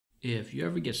If you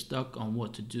ever get stuck on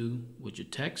what to do with your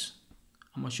text,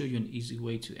 I'm gonna show you an easy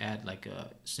way to add like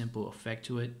a simple effect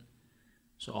to it.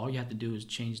 So all you have to do is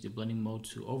change the blending mode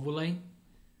to overlay.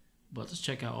 But let's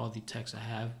check out all the text I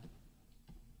have.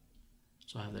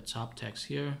 So I have the top text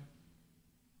here.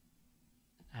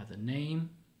 I have the name,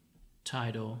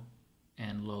 title,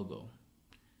 and logo.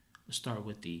 Let's start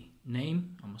with the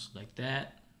name. I'm gonna select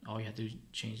that. All you have to do is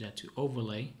change that to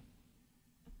overlay.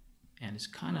 And it's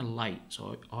kind of light,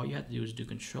 so all you have to do is do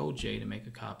Control J to make a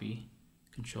copy,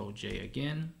 Control J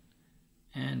again,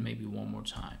 and maybe one more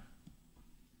time.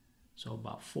 So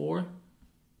about 4,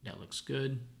 that looks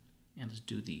good. And let's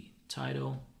do the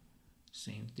title,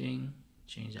 same thing,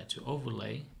 change that to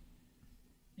overlay.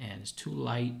 And it's too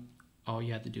light, all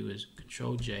you have to do is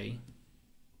Control J,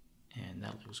 and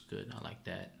that looks good, I like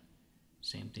that.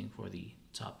 Same thing for the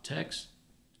top text,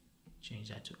 change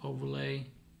that to overlay,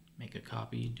 make a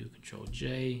copy, do Control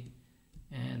J,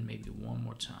 and maybe one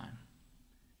more time.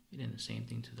 And then the same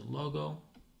thing to the logo.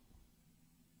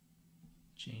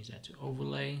 Change that to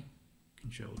overlay,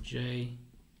 Control J,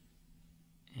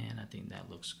 and I think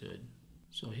that looks good.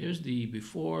 So here's the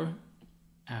before,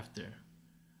 after.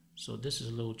 So this is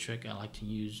a little trick I like to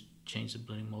use, change the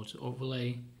blending mode to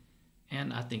overlay,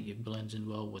 and I think it blends in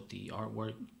well with the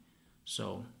artwork.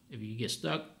 So if you get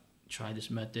stuck, try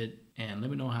this method and let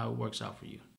me know how it works out for you.